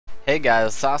Hey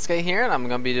guys, Sasuke here, and I'm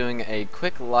going to be doing a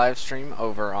quick live stream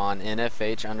over on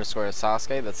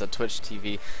NFH_Sasuke. That's at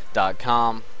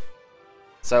twitchtv.com.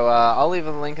 So I'll leave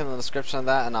a link in the description of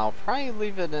that, and I'll probably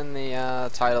leave it in the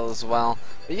title as well.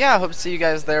 But yeah, I hope to see you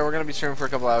guys there. We're going to be streaming for a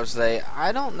couple hours today.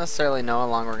 I don't necessarily know how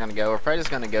long we're going to go. We're probably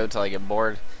just going to go till I get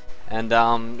bored. And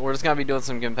we're just going to be doing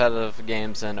some competitive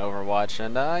games in Overwatch.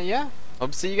 And yeah,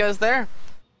 hope to see you guys there.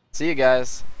 See you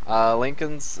guys. Link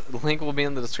will be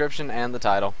in the description and the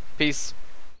title. Peace.